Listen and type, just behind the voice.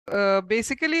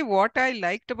Basically, what I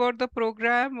liked about the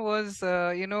program was,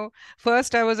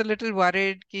 first I was a little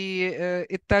worried कि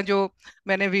इतना जो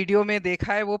मैंने video में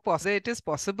देखा है वो it is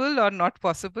possible or not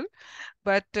possible.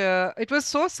 But it was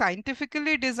so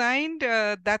scientifically designed.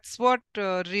 That's what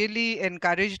really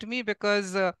encouraged me,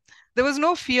 because there was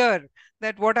no fear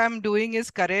that what I'm doing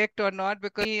is correct or not.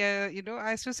 Because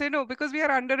I used to say no, because we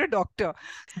are under a doctor.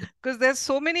 Because there's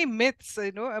so many myths,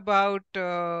 about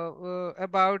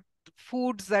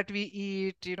foods that we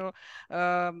eat.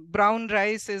 Brown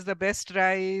rice is the best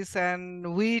rice,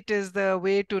 and wheat is the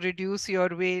way to reduce your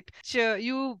weight.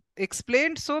 You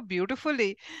explained so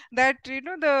beautifully that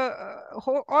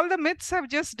all the myths have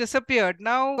just disappeared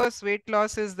now. Of course, weight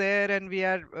loss is there, and we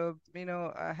are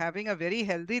having a very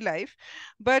healthy life.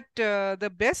 But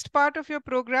the best part of your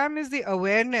program is the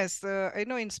awareness.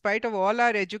 In spite of all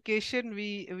our education,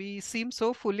 we seem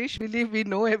so foolish, believe we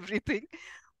know everything.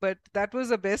 But that was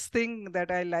the best thing that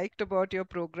I liked about your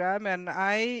program. And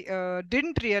I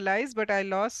didn't realize, but I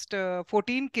lost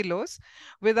 14 kilos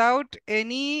without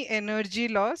any energy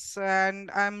loss,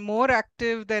 and I'm more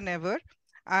active than ever.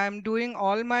 I'm doing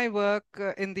all my work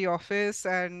in the office,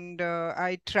 and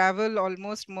I travel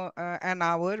almost an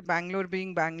hour, Bangalore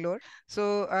being Bangalore.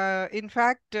 So, in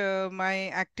fact,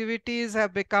 my activities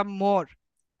have become more.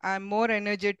 I'm more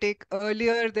energetic.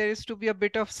 Earlier, there used to be a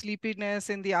bit of sleepiness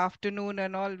in the afternoon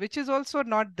and all, which is also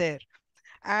not there.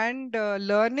 And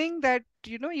learning that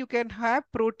you can have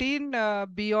protein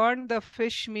beyond the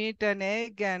fish, meat, and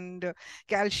egg, and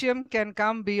calcium can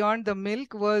come beyond the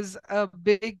milk was a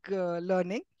big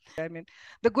learning. I mean,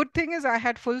 the good thing is I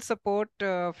had full support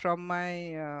from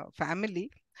my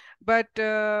family, but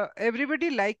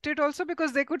everybody liked it also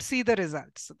because they could see the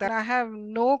results. That I have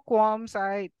no qualms.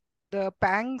 The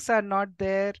pangs are not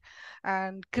there,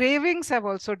 and cravings have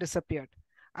also disappeared.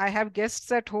 I have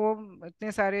guests at home.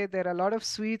 इतने सारे, there are a lot of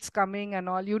sweets coming and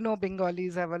all.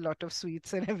 Bengalis have a lot of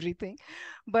sweets and everything,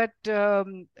 but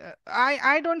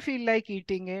I don't feel like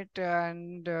eating it,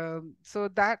 and so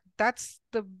that's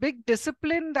the big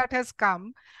discipline that has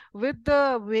come with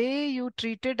the way you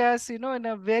treated us, in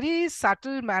a very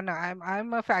subtle manner.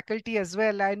 I'm a faculty as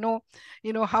well. I know,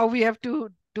 how we have to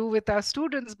do with our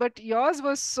students, but yours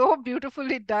was so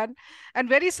beautifully done, and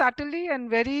very subtly and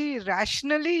very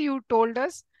rationally you told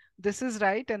us this is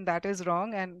right and that is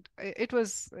wrong, and it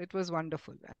was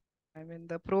wonderful. I mean,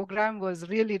 the program was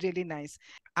really, really nice.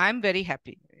 I'm very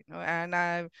happy, and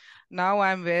I'm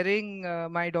wearing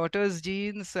my daughter's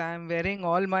jeans. I'm wearing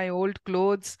all my old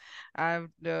clothes. I've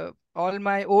all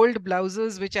my old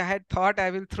blouses, which I had thought I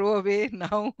will throw away.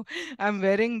 Now I'm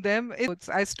wearing them.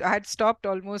 I had stopped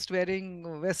almost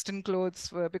wearing Western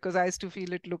clothes because I used to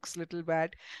feel it looks little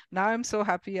bad. Now I'm so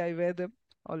happy I wear them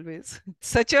always.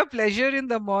 Such a pleasure in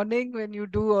the morning when you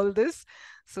do all this.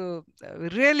 So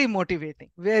really motivating,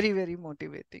 very, very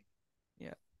motivating.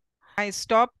 Yeah. I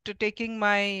stopped taking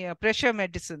my pressure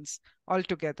medicines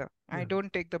altogether. I Yeah.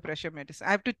 don't take the pressure medicine.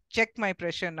 I have to check my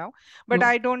pressure now, but No.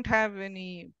 I don't have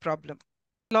any problem.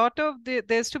 Lot of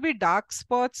there's to be dark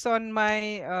spots on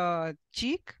my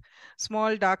cheek,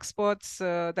 small dark spots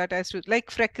that I used to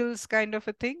like freckles kind of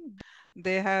a thing.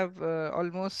 They have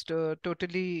almost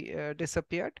totally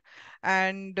disappeared,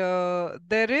 and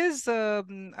there is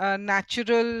a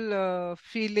natural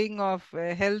feeling of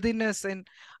healthiness in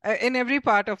every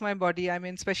part of my body. I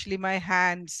mean, especially my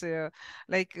hands.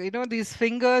 Like these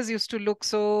fingers used to look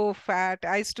so fat.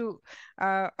 I used to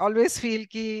always feel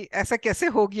कि ऐसा कैसे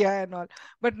हो गया है and all.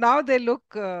 But now they look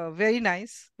very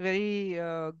nice, very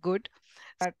good.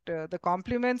 That the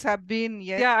compliments have been,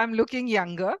 yeah, I'm looking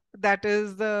younger. That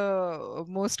is the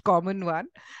most common one.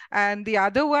 And the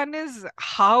other one is,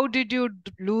 how did you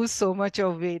lose so much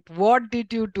of weight? What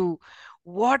did you do?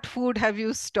 What food have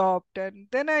you stopped? And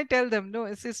then I tell them, no,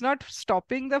 it's not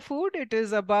stopping the food. It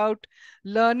is about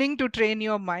learning to train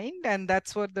your mind. And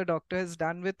that's what the doctor has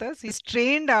done with us. He's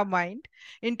trained our mind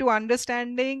into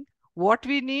understanding what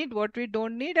we need, what we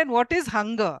don't need, and what is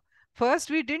hunger.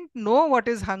 First, we didn't know what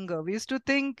is hunger. We used to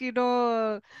think,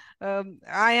 I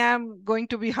am going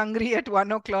to be hungry at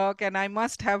 1 o'clock and I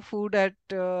must have food at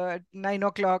 9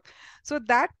 o'clock. So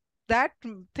that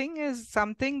thing is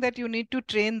something that you need to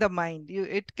train the mind.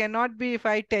 It cannot be if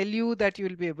I tell you that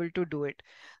you'll be able to do it.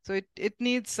 So it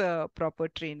needs proper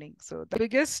training. So the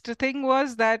biggest thing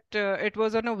was that it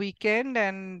was on a weekend,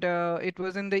 and it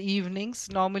was in the evenings.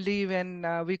 Normally, when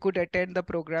we could attend the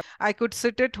program, I could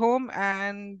sit at home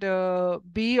and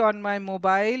be on my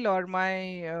mobile or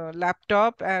my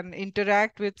laptop and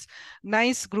interact with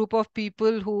nice group of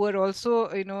people who were also,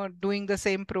 doing the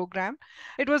same program.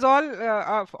 It was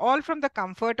all from the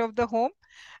comfort of the home.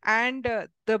 And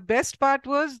the best part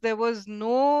was there was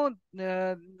nothing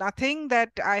that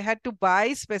I had to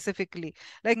buy specifically.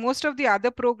 Like most of the other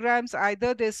programs,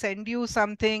 either they send you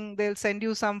something, they'll send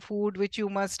you some food which you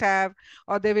must have,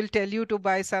 or they will tell you to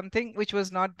buy something, which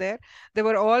was not there. They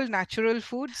were all natural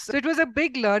foods. So it was a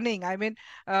big learning. I mean,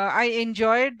 I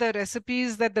enjoyed the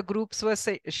recipes that the groups were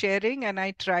sharing, and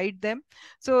I tried them.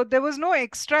 So there was no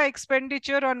extra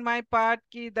expenditure on my part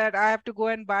that I have to go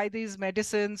and buy these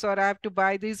medicines, or I have to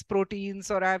buy these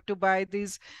proteins, or I have to buy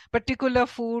these particular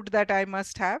food that I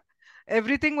must have.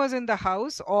 Everything was in the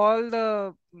house. All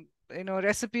the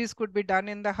recipes could be done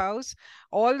in the house.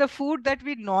 All the food that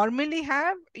we normally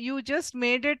have, you just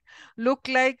made it look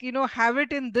like, have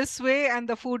it in this way, and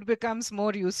the food becomes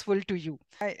more useful to you.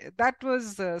 That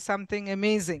was something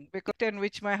amazing, because and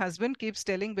which my husband keeps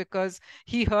telling, because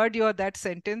he heard your that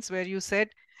sentence where you said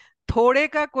थोड़े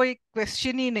का कोई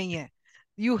question ही नहीं है,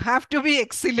 you have to be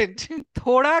excellent.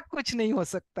 थोड़ा कुछ नहीं हो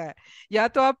सकता है, या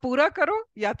तो आप पूरा करो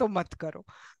या तो मत करो.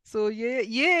 सो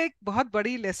ये एक बहुत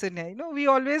बड़ी लेसन है. वी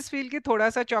ऑलवेज फील कि थोड़ा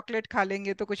सा चॉकलेट खा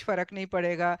लेंगे तो कुछ फर्क नहीं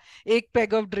पड़ेगा, एक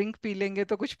पेग ऑफ ड्रिंक पी लेंगे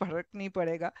तो कुछ फर्क नहीं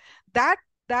पड़ेगा. That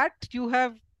that you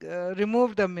have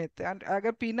remove the myth. And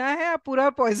अगर पीना है आप पूरा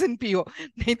पॉइजन पियो,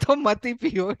 नहीं तो मत ही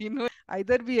पियो.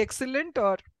 आइदर बी एक्सीलेंट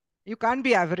और you can't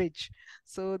be average.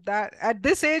 So that at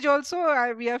this age also,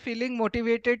 we are feeling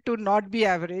motivated to not be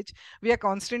average. We are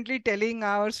constantly telling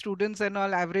our students and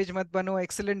all, average mat bano,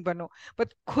 excellent bano.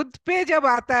 But khud pe jab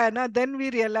aata hai na, then we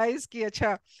realize ki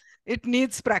acha, it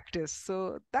needs practice.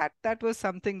 So that was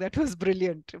something that was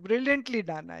brilliantly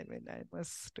done, I mean, I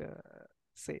must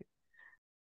say.